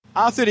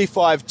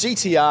R35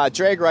 GTR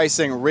drag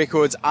racing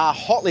records are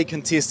hotly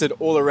contested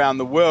all around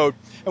the world.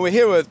 And we're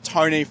here with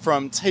Tony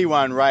from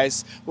T1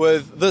 Race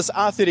with this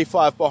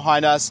R35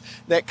 behind us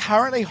that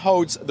currently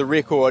holds the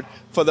record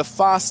for the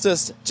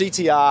fastest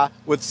GTR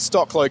with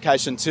stock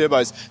location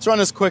turbos. It's run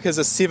as quick as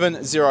a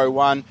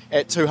 701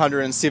 at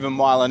 207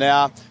 mile an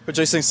hour,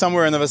 producing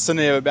somewhere in the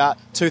vicinity of about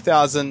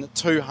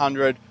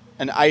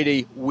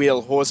 2,280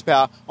 wheel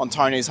horsepower on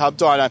Tony's hub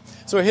dyno.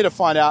 So we're here to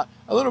find out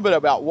a little bit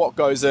about what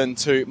goes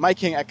into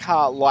making a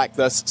car like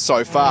this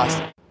so fast.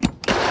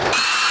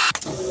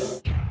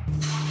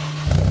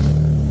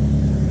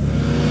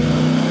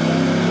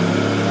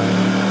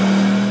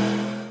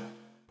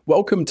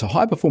 Welcome to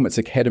High Performance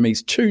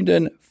Academy's Tuned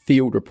In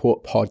Field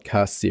Report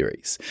podcast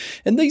series.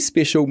 In these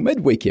special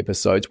midweek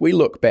episodes, we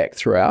look back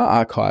through our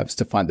archives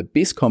to find the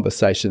best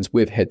conversations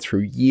we've had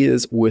through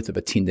years worth of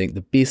attending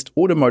the best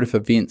automotive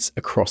events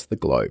across the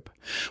globe.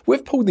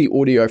 We've pulled the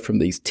audio from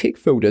these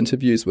tech-filled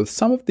interviews with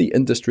some of the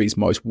industry's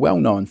most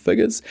well-known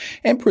figures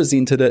and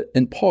presented it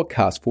in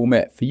podcast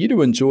format for you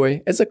to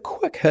enjoy as a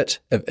quick hit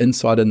of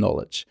insider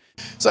knowledge.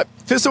 So,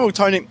 first of all,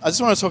 Tony, I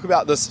just want to talk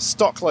about this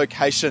stock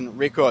location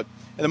record.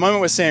 At the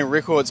moment, we're seeing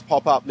records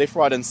pop up left,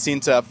 right and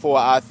centre for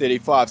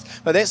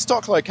R35s, but that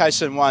stock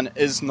location one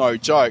is no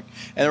joke.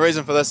 And the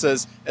reason for this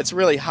is it's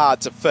really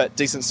hard to fit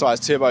decent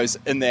sized turbos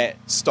in that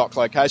stock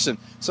location.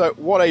 So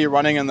what are you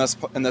running in this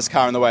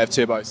car in the way of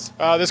turbos?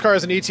 This car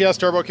is an ETS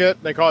turbo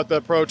kit. They call it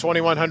the Pro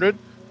 2100.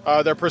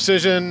 They're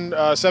Precision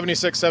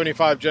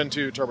 76-75 Gen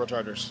 2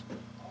 turbochargers.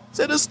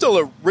 So it is still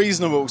a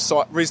reasonable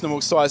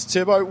sized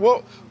turbo.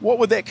 What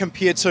would that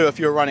compare to if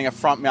you're running a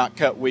front mount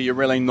kit where you're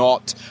really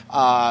not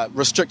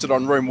restricted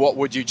on room? What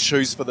would you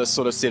choose for this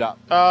sort of setup?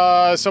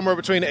 Somewhere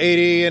between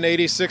 80 and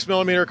 86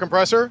 millimeter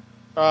compressor,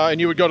 and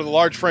you would go to the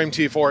large frame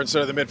T4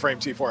 instead of the mid frame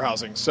T4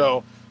 housing.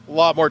 So a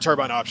lot more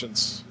turbine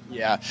options.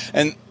 Yeah,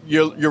 and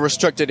you're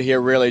restricted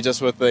here really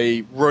just with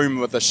the room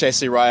with the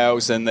chassis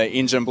rails and the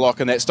engine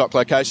block in that stock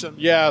location?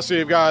 Yeah, so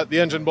you've got the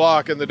engine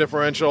block and the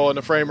differential and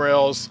the frame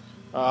rails.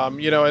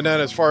 And then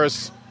as far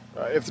as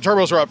if the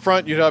turbos are up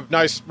front, you'd have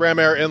nice ram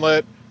air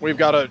inlet. We've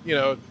got a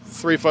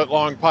 3 foot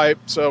long pipe,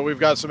 so we've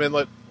got some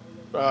inlet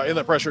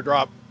pressure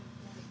drop.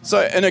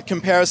 So in a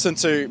comparison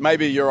to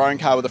maybe your own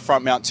car with a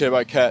front mount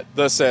turbo kit,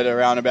 this at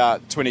around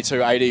about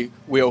 2280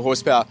 wheel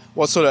horsepower,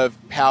 what sort of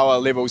power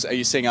levels are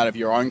you seeing out of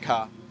your own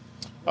car?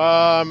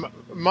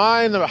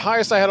 Mine, the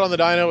highest I had on the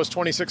dyno was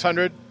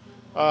 2600.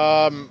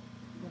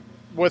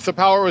 With the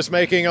power it was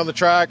making on the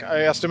track,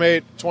 I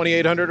estimate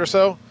 2800 or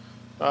so.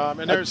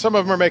 And some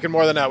of them are making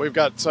more than that. We've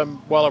got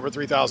some well over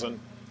 3,000.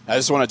 I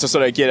just wanted to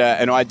sort of get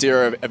an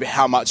idea of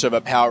how much of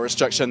a power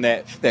restriction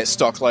that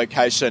stock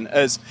location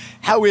is.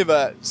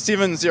 However,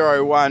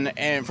 701,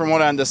 and from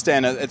what I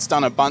understand, it's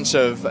done a bunch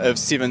of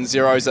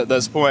 7.0s at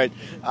this point.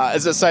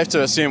 Is it safe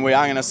to assume we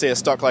are going to see a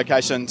stock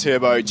location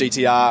turbo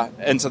GTR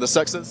into the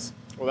sixes?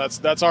 Well,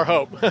 that's our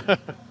hope.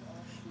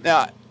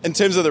 Now, in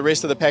terms of the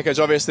rest of the package,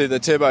 obviously the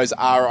turbos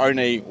are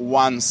only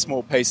one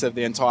small piece of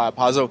the entire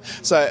puzzle.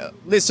 So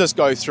let's just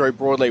go through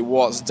broadly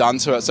what's done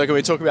to it. So can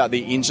we talk about the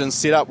engine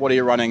setup? What are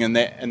you running in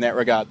that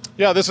regard?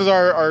 Yeah, this is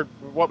our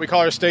what we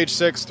call our Stage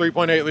 6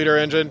 3.8 liter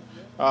engine.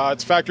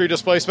 It's factory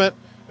displacement.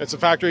 It's a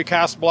factory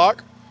cast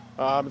block.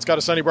 It's got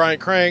a Sonny Bryant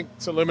crank.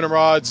 It's aluminum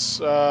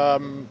rods. I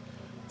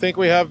think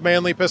we have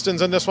Manley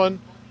pistons in this one.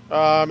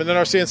 And then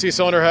our CNC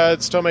cylinder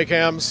heads, Tomei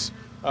cams,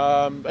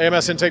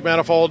 AMS intake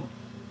manifold.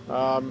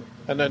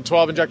 And then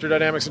 12 injector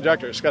dynamics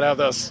injectors. Got to have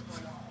this.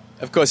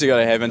 Of course, you got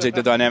to have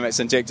injector dynamics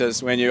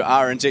injectors when you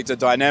are injector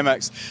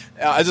dynamics.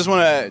 I just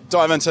want to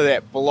dive into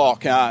that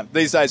block.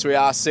 These days, we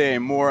are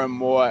seeing more and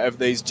more of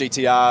these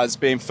GTRs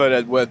being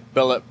fitted with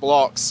billet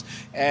blocks,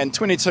 and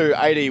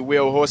 2280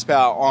 wheel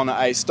horsepower on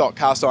a stock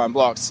cast iron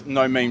block's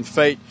no mean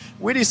feat.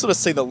 Where do you sort of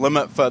see the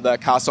limit for the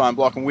cast iron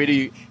block, and where do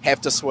you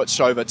have to switch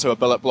over to a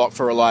billet block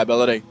for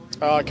reliability?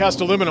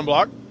 Cast aluminum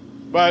block.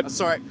 But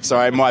sorry,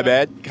 my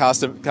bad.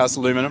 Cast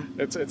aluminum.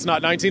 It's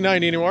not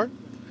 1990 anymore.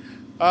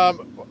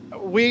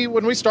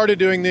 When we started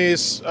doing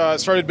these,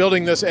 started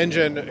building this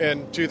engine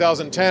in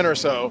 2010 or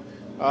so,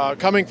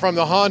 coming from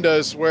the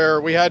Hondas where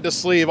we had to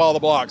sleeve all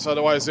the blocks,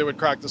 otherwise they would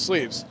crack the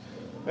sleeves.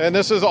 And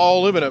this is all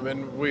aluminum,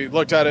 and we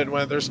looked at it and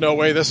went, "There's no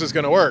way this is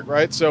going to work,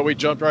 right?" So we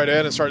jumped right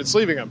in and started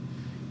sleeving them,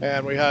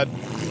 and we had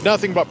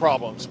nothing but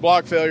problems.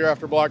 Block failure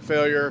after block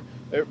failure.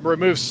 It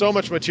removed so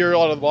much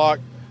material out of the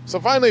block. So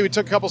finally, we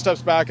took a couple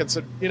steps back and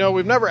said,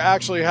 we've never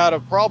actually had a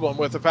problem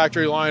with the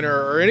factory liner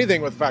or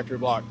anything with the factory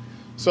block.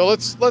 So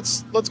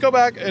let's go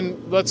back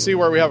and let's see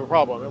where we have a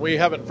problem. And we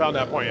haven't found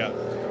that point yet.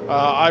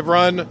 I've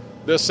run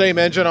the same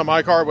engine on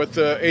my car with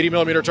the 80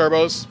 millimeter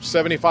turbos,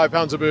 75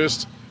 pounds of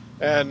boost,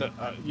 and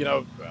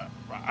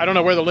I don't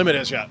know where the limit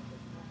is yet.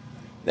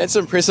 That's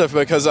impressive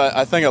because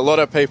I think a lot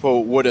of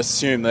people would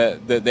assume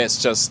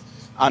that's just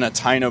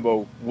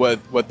unattainable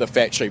with the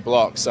factory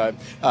block. So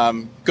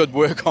good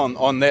work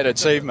on that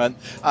achievement.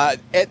 At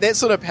that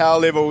sort of power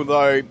level,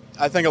 though,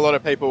 I think a lot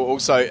of people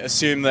also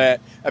assume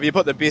that if you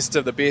put the best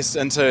of the best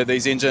into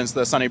these engines,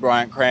 the Sonny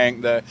Bryant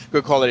crank, the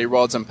good quality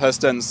rods and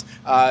pistons,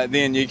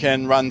 then you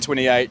can run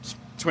 28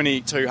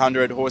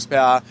 2,200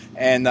 horsepower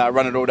and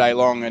run it all day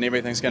long and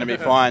everything's going to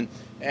be fine.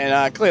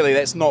 And clearly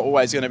that's not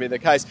always going to be the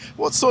case.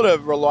 What sort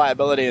of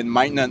reliability and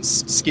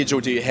maintenance schedule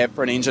do you have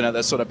for an engine at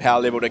this sort of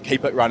power level to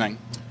keep it running?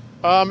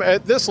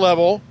 At this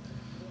level,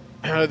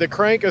 the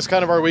crank is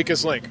kind of our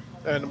weakest link.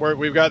 And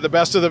we've got the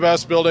best of the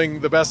best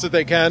building the best that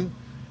they can.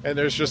 And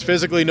there's just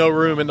physically no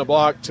room in the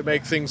block to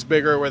make things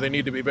bigger where they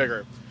need to be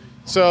bigger.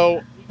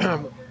 So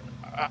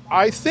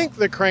I think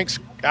the cranks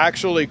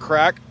actually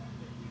crack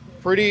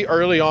pretty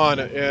early on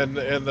in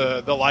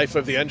the life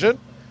of the engine.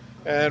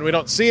 And we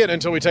don't see it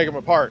until we take them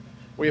apart.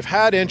 We've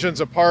had engines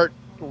apart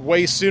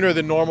way sooner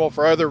than normal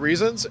for other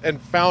reasons and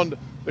found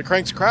the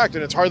cranks cracked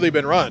and it's hardly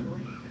been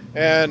run.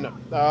 And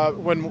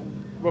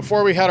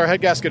before we had our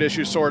head gasket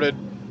issue sorted,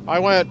 I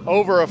went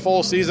over a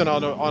full season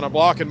on a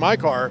block in my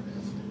car.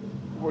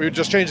 We would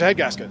just change the head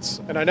gaskets.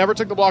 And I never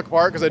took the block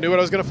apart because I knew what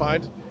I was going to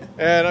find.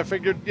 And I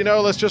figured,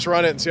 let's just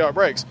run it and see how it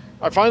breaks.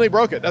 I finally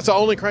broke it. That's the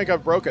only crank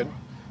I've broken.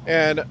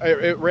 And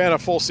it ran a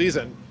full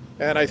season.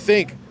 And I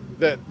think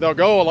that they'll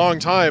go a long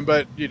time,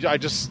 but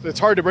it's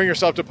hard to bring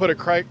yourself to put a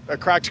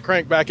cracked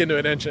crank back into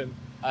an engine.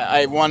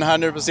 I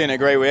 100%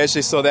 agree. We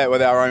actually saw that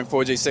with our own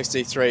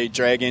 4G63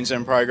 drag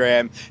engine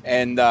program,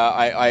 and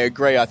I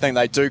agree. I think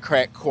they do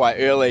crack quite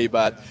early,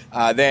 but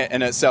that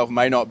in itself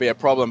may not be a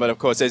problem. But of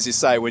course, as you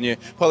say, when you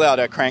pull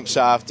out a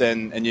crankshaft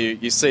and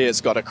you see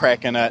it's got a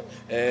crack in it,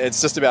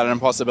 it's just about an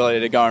impossibility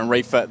to go and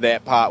refit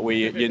that part where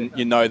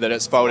you know that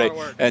it's faulty.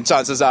 And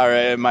chances are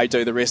it may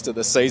do the rest of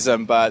the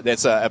season, but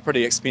that's a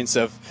pretty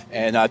expensive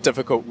and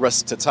difficult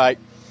risk to take.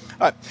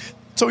 All right.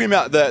 Talking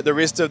about the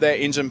rest of that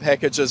engine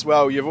package as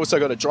well, you've also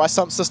got a dry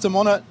sump system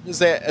on it. Is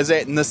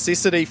that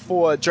necessity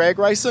for drag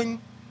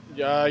racing?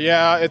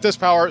 Yeah. At this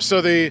power,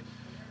 so there's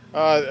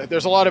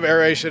a lot of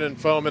aeration and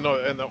foam in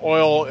the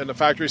oil in the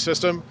factory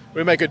system.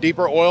 We make a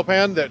deeper oil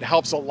pan that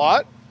helps a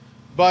lot,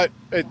 but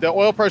the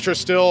oil pressure is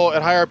still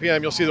at high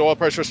RPM. You'll see the oil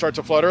pressure start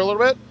to flutter a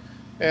little bit,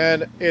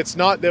 and it's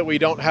not that we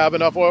don't have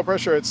enough oil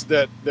pressure; it's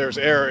that there's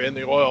air in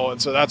the oil,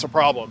 and so that's a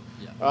problem.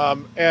 Yeah.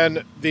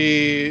 And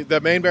the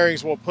main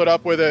bearings will put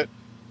up with it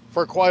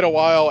for quite a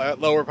while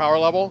at lower power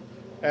level.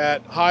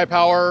 At high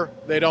power,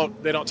 they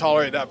don't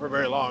tolerate that for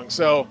very long.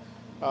 So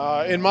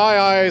in my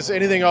eyes,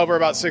 anything over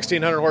about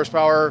 1,600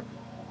 horsepower,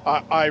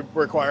 I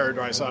require a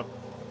dry sump.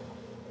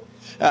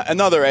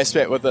 Another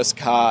aspect with this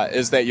car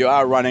is that you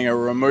are running a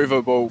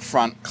removable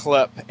front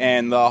clip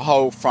and the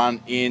whole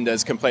front end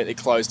is completely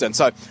closed in.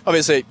 So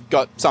obviously you've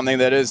got something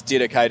that is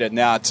dedicated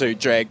now to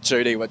drag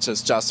duty, which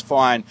is just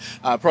fine.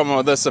 Problem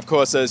with this, of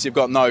course, is you've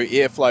got no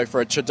airflow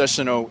for a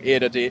traditional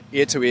air-to-air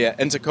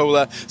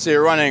intercooler. So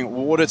you're running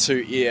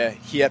water-to-air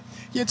here.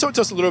 Can you talk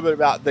to us a little bit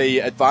about the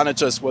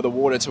advantages with a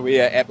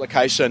water-to-air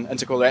application,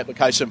 intercooler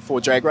application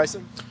for drag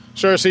racing?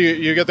 Sure. So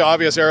you get the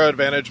obvious aero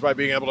advantage by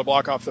being able to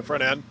block off the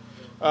front end.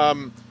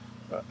 An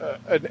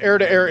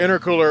air-to-air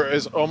intercooler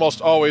is almost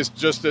always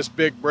just this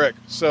big brick,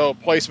 so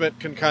placement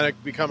can kind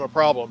of become a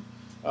problem.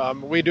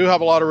 We do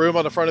have a lot of room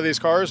on the front of these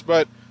cars,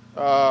 but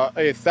a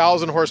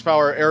 1,000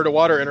 horsepower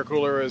air-to-water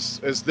intercooler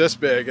is this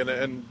big,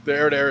 and the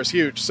air-to-air is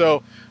huge.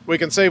 So we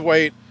can save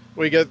weight.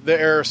 We get the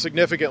air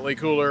significantly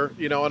cooler.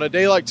 On a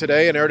day like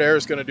today, an air-to-air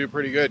is going to do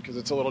pretty good because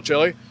it's a little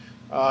chilly.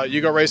 You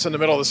go race in the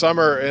middle of the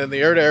summer, and the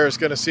air-to-air is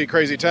going to see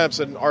crazy temps,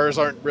 and ours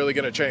aren't really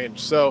going to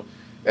change. So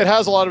it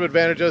has a lot of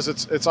advantages.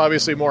 It's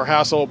obviously more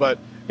hassle, but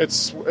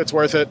it's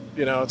worth it.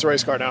 It's a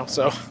race car now.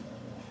 So,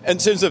 in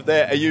terms of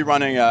that, are you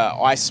running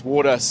ice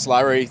water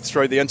slurry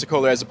through the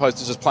intercooler as opposed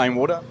to just plain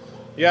water?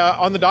 Yeah,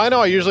 on the dyno,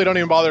 I usually don't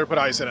even bother to put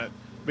ice in it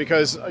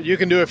because you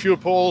can do a few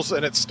pulls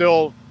and it's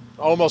still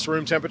almost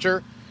room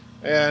temperature,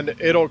 and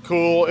it'll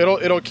cool.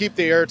 It'll keep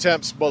the air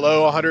temps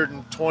below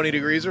 120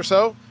 degrees or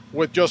so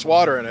with just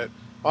water in it.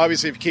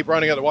 Obviously, if you keep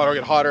running it, the water will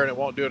get hotter and it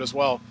won't do it as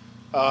well.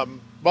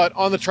 But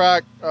on the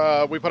track,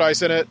 we put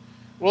ice in it.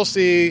 We'll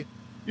see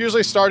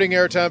usually starting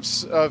air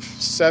temps of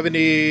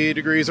 70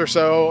 degrees or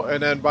so,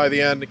 and then by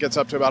the end it gets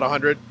up to about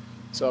 100.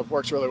 So it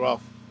works really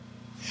well.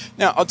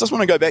 Now, I just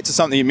want to go back to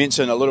something you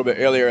mentioned a little bit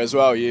earlier as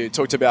well. You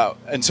talked about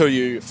until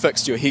you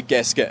fixed your head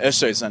gasket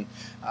issues. And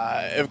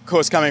of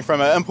course, coming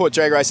from an import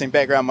drag racing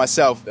background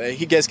myself,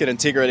 head gasket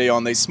integrity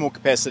on these small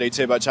capacity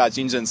turbocharged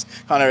engines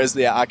kind of is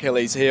their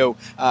Achilles heel.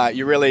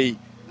 You really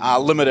are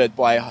limited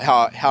by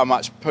how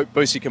much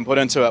boost you can put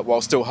into it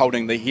while still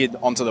holding the head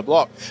onto the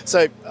block.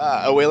 So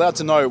are we allowed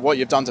to know what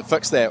you've done to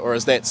fix that, or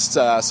is that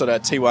sort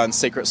of T1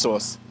 secret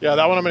sauce? Yeah,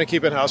 that one I'm going to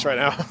keep in-house right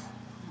now.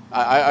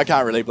 I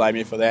can't really blame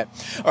you for that.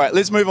 All right,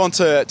 let's move on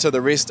to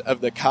the rest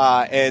of the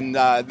car. And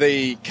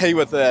the key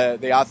with the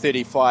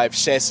R35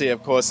 chassis,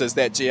 of course, is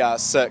that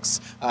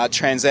GR6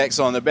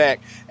 transaxle on the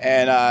back.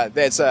 And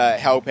that's a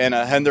help and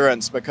a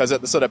hindrance because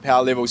at the sort of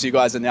power levels you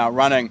guys are now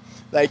running,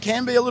 they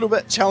can be a little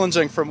bit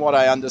challenging from what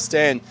I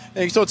understand.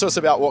 And you can talk to us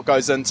about what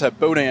goes into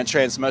building a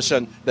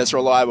transmission that's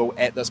reliable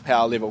at this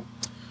power level.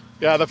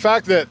 Yeah, the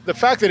fact that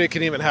it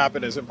can even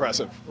happen is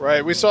impressive,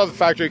 right? We saw the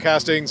factory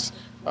castings.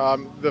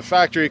 The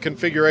factory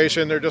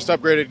configuration, they're just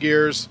upgraded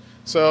gears.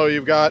 So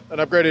you've got an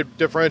upgraded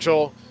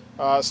differential,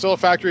 still a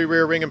factory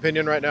rear ring and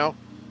pinion right now.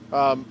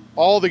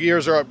 All the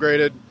gears are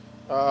upgraded.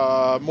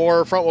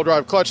 more front-wheel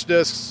drive clutch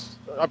discs,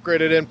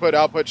 upgraded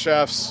input-output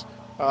shafts.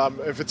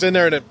 If it's in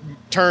there and it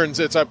turns,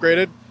 it's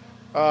upgraded.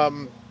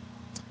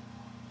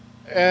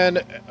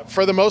 And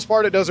for the most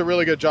part, it does a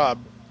really good job.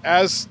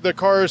 As the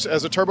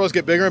turbos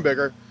get bigger and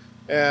bigger,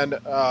 and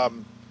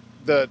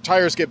the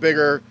tires get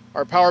bigger,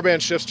 our power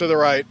band shifts to the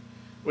right.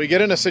 We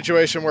get in a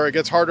situation where it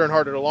gets harder and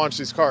harder to launch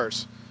these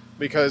cars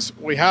because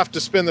we have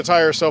to spin the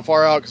tires so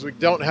far out because we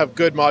don't have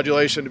good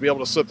modulation to be able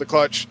to slip the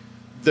clutch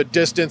the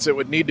distance it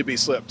would need to be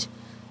slipped.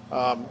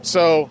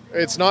 So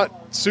it's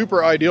not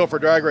super ideal for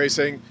drag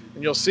racing,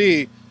 and you'll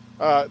see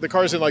the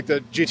cars in like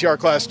the GTR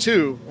Class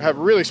 2 have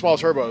really small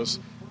turbos,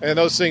 and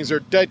those things are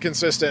dead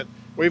consistent.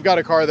 We've got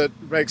a car that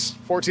makes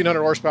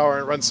 1,400 horsepower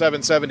and runs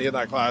 770 in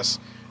that class,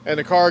 and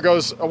the car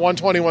goes a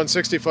 120,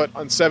 160 foot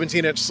on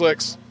 17-inch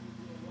slicks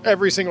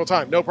every single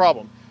time, no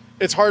problem.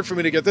 It's hard for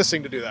me to get this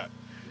thing to do that.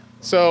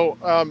 So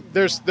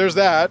there's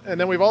that, and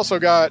then we've also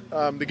got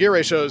the gear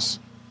ratios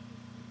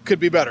could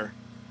be better.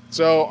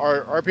 So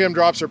our RPM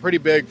drops are pretty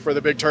big for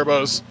the big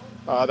turbos.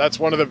 That's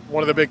one of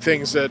the big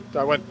things that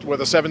I went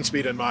with a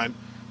 7-speed in mind.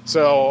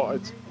 So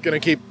it's going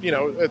to keep,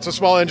 it's a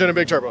small engine and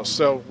big turbos.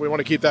 So we want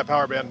to keep that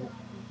power band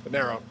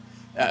narrow.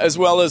 As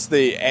well as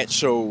the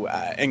actual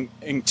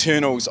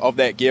internals of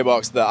that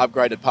gearbox, the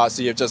upgraded parts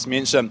that you've just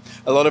mentioned,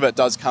 a lot of it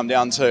does come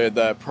down to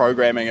the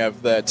programming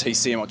of the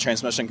TCM or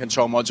transmission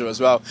control module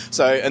as well.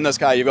 So in this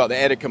car, you've got the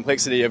added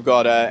complexity. You've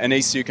got an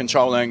ECU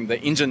controlling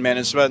the engine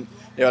management.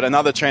 You've got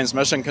another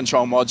transmission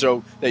control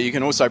module that you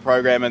can also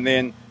program, and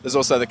then there's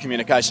also the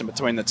communication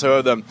between the two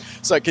of them.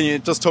 So can you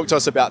just talk to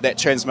us about that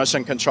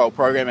transmission control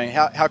programming?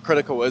 How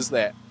critical is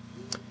that?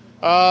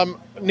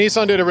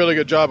 Nissan did a really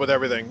good job with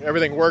everything.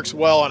 Everything works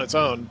well on its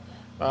own.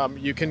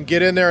 You can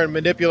get in there and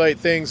manipulate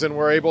things, and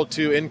we're able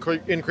to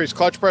increase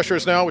clutch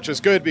pressures now, which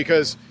is good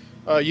because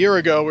a year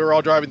ago we were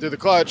all driving through the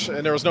clutch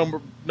and there was no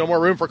more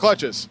room for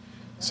clutches.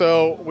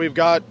 So we've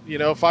got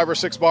 5 or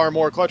 6 bar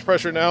more clutch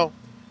pressure now.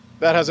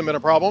 That hasn't been a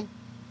problem.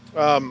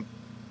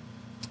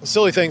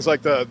 Silly things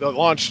like the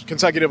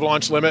consecutive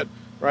launch limit,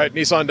 right?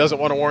 Nissan doesn't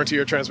want to warranty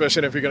your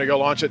transmission if you're going to go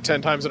launch it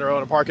 10 times in a row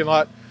in a parking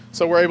lot.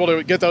 So we're able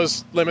to get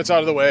those limits out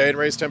of the way and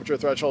raise temperature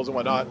thresholds and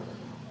whatnot.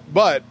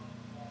 But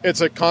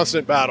it's a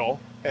constant battle,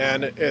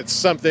 and it's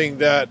something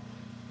that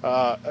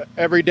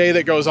every day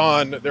that goes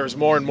on, there's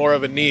more and more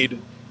of a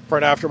need for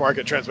an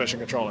aftermarket transmission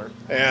controller.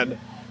 And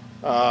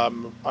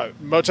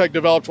Motec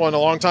developed one a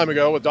long time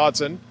ago with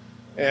Datsun,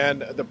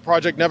 and the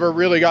project never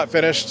really got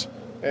finished,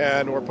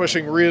 and we're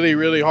pushing really,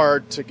 really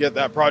hard to get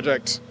that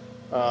project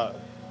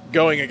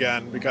going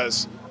again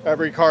because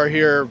every car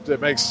here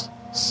that makes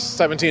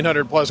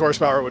 1,700 plus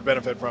horsepower would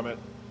benefit from it.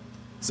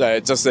 So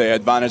just the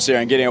advantage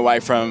there in getting away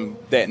from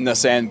that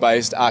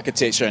Nissan-based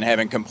architecture and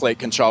having complete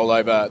control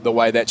over the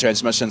way that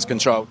transmission's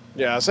controlled.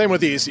 Yeah, same with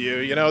the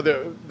ECU.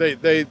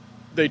 They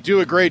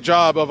do a great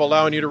job of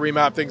allowing you to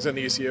remap things in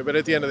the ECU, but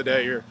at the end of the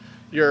day,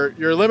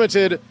 you're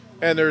limited,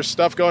 and there's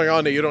stuff going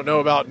on that you don't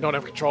know about and don't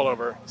have control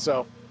over.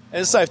 So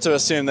it's safe to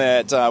assume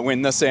that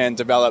when Nissan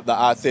developed the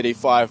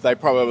R35, they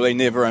probably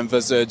never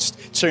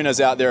envisaged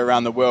tuners out there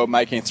around the world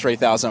making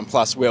 3,000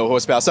 plus wheel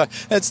horsepower. So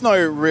it's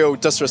no real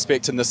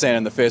disrespect to Nissan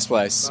in the first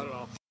place. Not at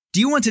all. Do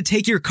you want to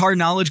take your car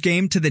knowledge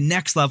game to the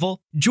next level?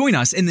 Join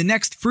us in the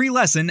next free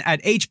lesson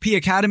at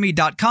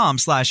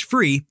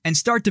hpacademy.com/free and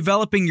start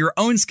developing your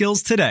own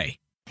skills today.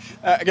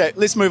 Okay,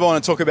 let's move on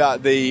and talk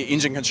about the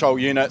engine control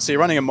unit. So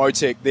you're running a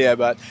Motec there,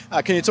 but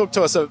can you talk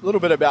to us a little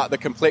bit about the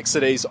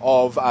complexities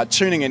of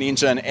tuning an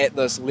engine at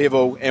this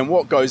level and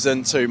what goes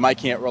into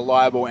making it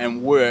reliable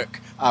and work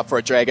for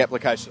a drag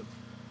application?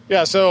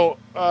 Yeah, so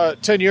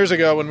 10 years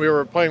ago when we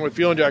were playing with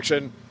fuel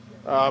injection,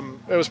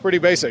 it was pretty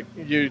basic.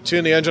 You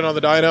tune the engine on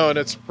the dyno and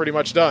it's pretty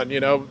much done.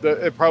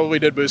 It probably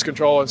did boost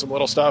control and some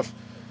little stuff.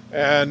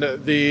 And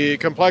the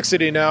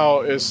complexity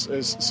now is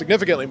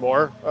significantly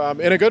more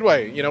in a good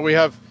way.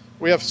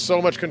 We have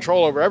so much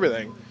control over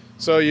everything.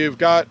 So you've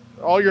got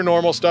all your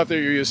normal stuff that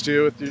you're used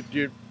to, with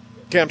your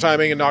cam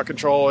timing and knock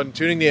control and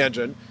tuning the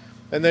engine.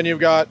 And then you've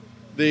got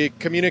the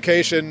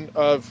communication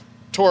of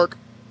torque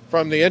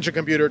from the engine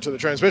computer to the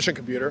transmission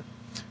computer.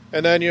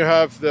 And then you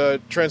have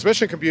the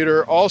transmission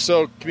computer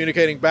also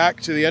communicating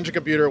back to the engine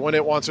computer when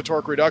it wants a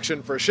torque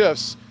reduction for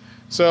shifts.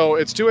 So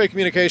it's two-way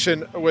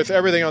communication with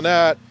everything on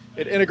that.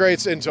 It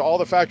integrates into all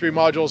the factory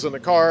modules in the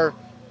car,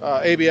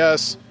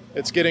 ABS.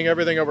 It's getting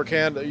everything over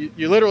CAN.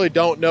 You literally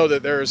don't know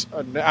that there's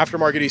an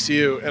aftermarket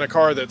ECU in a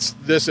car that's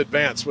this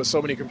advanced with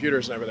so many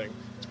computers and everything.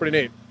 It's pretty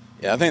neat.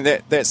 Yeah, I think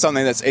that's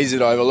something that's easy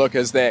to overlook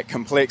is that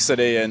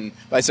complexity. And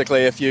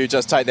basically, if you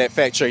just take that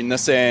factory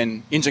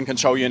Nissan engine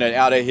control unit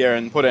out of here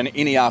and put in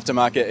any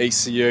aftermarket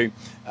ECU,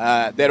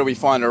 that'll be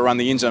fine to run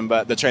the engine,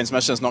 but the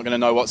transmission is not going to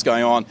know what's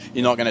going on.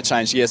 You're not going to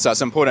change gears. So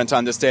it's important to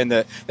understand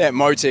that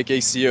Motec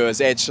ECU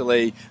is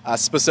actually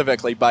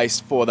specifically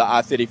based for the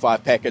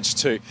R35 package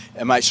to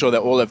make sure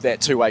that all of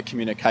that two-way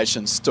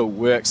communication still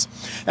works.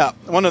 Now,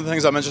 one of the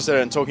things I'm interested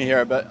in talking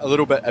here a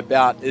little bit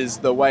about is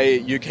the way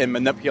you can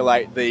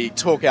manipulate the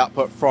torque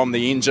output from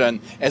the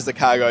engine as the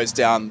car goes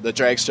down the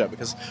drag strip,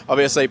 because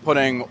obviously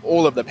putting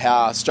all of the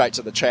power straight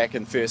to the track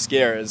in first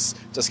gear is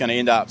just going to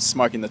end up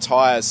smoking the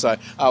tyres. So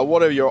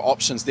what are your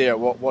options there?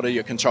 What are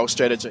your control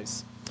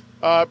strategies?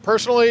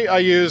 Personally, I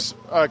use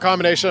a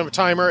combination of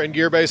timer and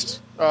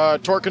gear-based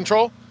torque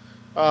control.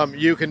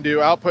 You can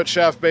do output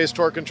shaft-based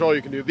torque control.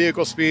 You can do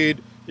vehicle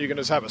speed. You can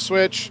just have a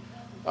switch.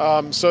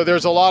 So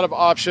there's a lot of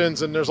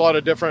options, and there's a lot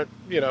of different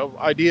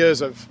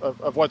ideas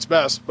of what's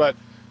best. But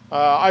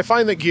I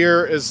find that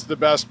gear is the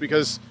best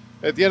because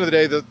at the end of the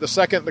day, the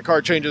second the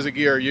car changes a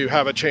gear, you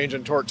have a change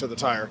in torque to the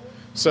tire.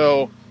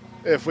 So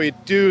if we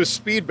do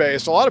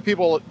speed-based, a lot of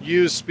people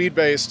use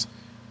speed-based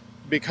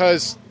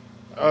because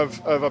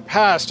of a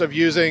past of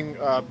using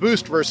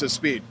boost versus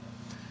speed.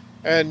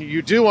 And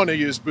you do want to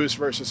use boost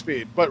versus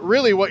speed. But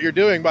really what you're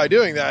doing by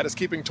doing that is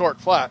keeping torque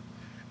flat.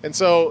 And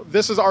so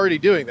this is already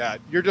doing that.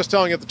 You're just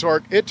telling it the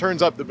torque. It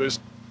turns up the boost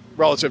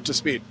relative to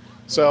speed.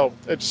 So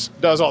it just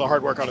does all the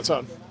hard work on its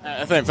own.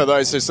 I think for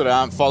those who sort of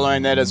aren't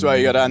following that as well,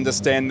 you've got to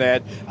understand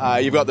that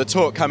you've got the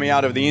torque coming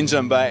out of the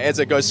engine, but as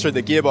it goes through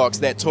the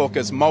gearbox, that torque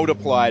is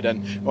multiplied,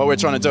 and what we're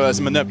trying to do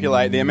is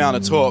manipulate the amount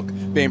of torque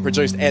being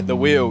produced at the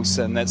wheels,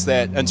 and that's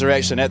that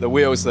interaction at the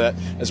wheels that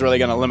is really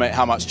going to limit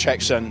how much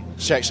traction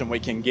we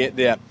can get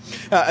there.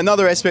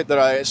 Another aspect that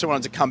I actually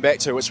wanted to come back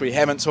to, which we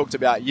haven't talked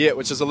about yet,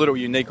 which is a little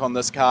unique on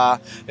this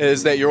car,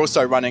 is that you're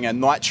also running a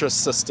nitrous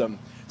system.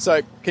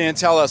 So can you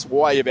tell us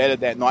why you've added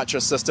that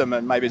nitrous system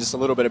and maybe just a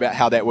little bit about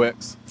how that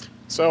works?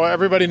 So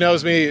everybody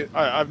knows me.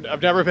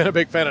 I've never been a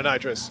big fan of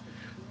nitrous.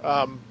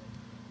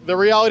 The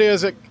reality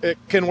is it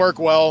can work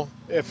well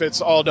if it's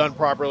all done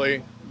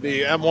properly.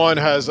 The M1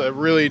 has a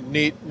really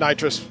neat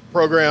nitrous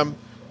program,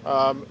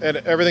 and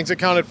everything's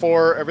accounted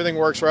for. Everything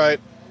works right.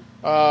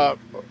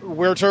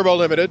 We're turbo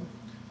limited,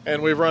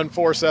 and we've run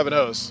 4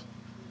 7.0s.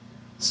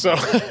 So...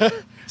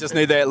 Just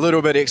need that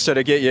little bit extra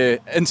to get you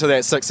into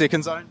that 6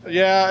 second zone?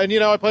 Yeah, and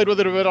I played with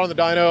it a bit on the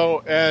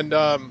dyno, and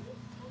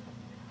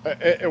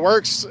it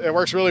works. It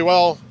works really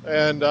well,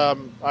 and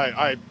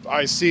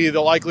I see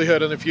the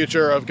likelihood in the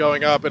future of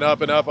going up and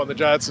up and up on the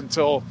jets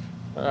until,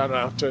 I don't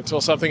know, until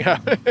something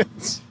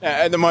happens.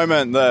 At the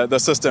moment, the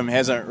system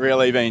hasn't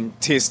really been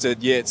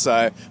tested yet,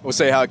 so we'll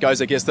see how it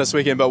goes, I guess, this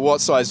weekend. But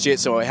what size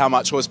jets or how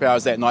much horsepower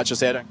is that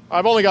nitrous adding?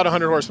 I've only got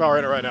 100 horsepower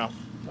in it right now.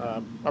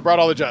 I brought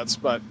all the jets,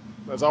 but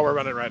that's all we're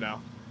running right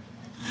now.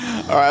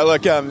 All right,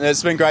 look,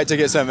 it's been great to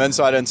get some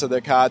insight into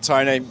the car,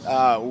 Tony.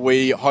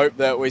 We hope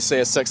that we see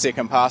a 6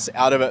 second pass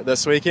out of it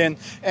this weekend.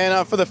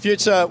 And for the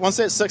future, once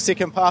that 6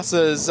 second pass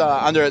is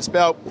under its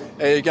belt,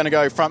 are you going to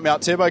go front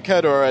mount turbo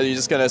kit, or are you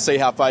just going to see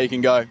how far you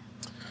can go?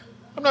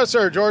 I'm not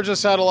sure. George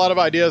has had a lot of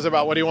ideas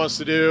about what he wants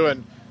to do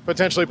and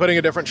potentially putting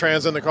a different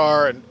trans in the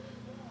car and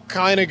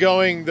kind of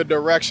going the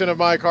direction of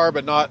my car,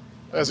 but not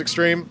as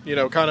extreme,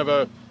 kind of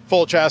a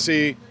full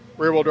chassis,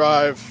 rear wheel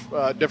drive,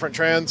 different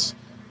trans.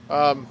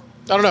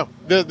 I don't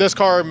know. This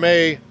car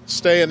may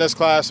stay in this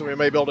class, and we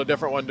may build a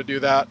different one to do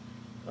that.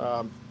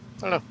 I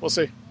don't know. We'll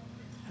see.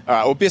 All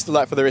right. Well, best of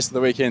luck for the rest of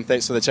the weekend.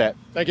 Thanks for the chat.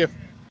 Thank you.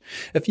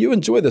 If you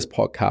enjoy this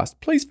podcast,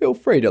 please feel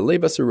free to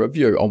leave us a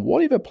review on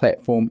whatever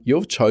platform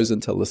you've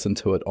chosen to listen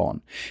to it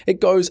on. It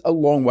goes a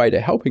long way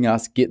to helping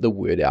us get the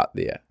word out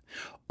there.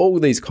 All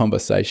these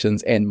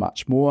conversations and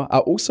much more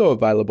are also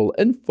available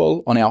in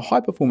full on our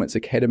High Performance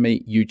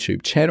Academy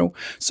YouTube channel,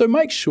 so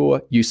make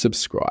sure you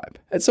subscribe.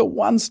 It's a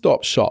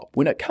one-stop shop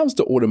when it comes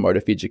to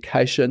automotive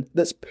education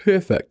that's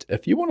perfect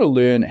if you want to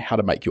learn how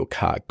to make your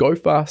car go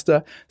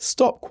faster,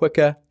 stop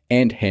quicker,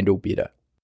 and handle better.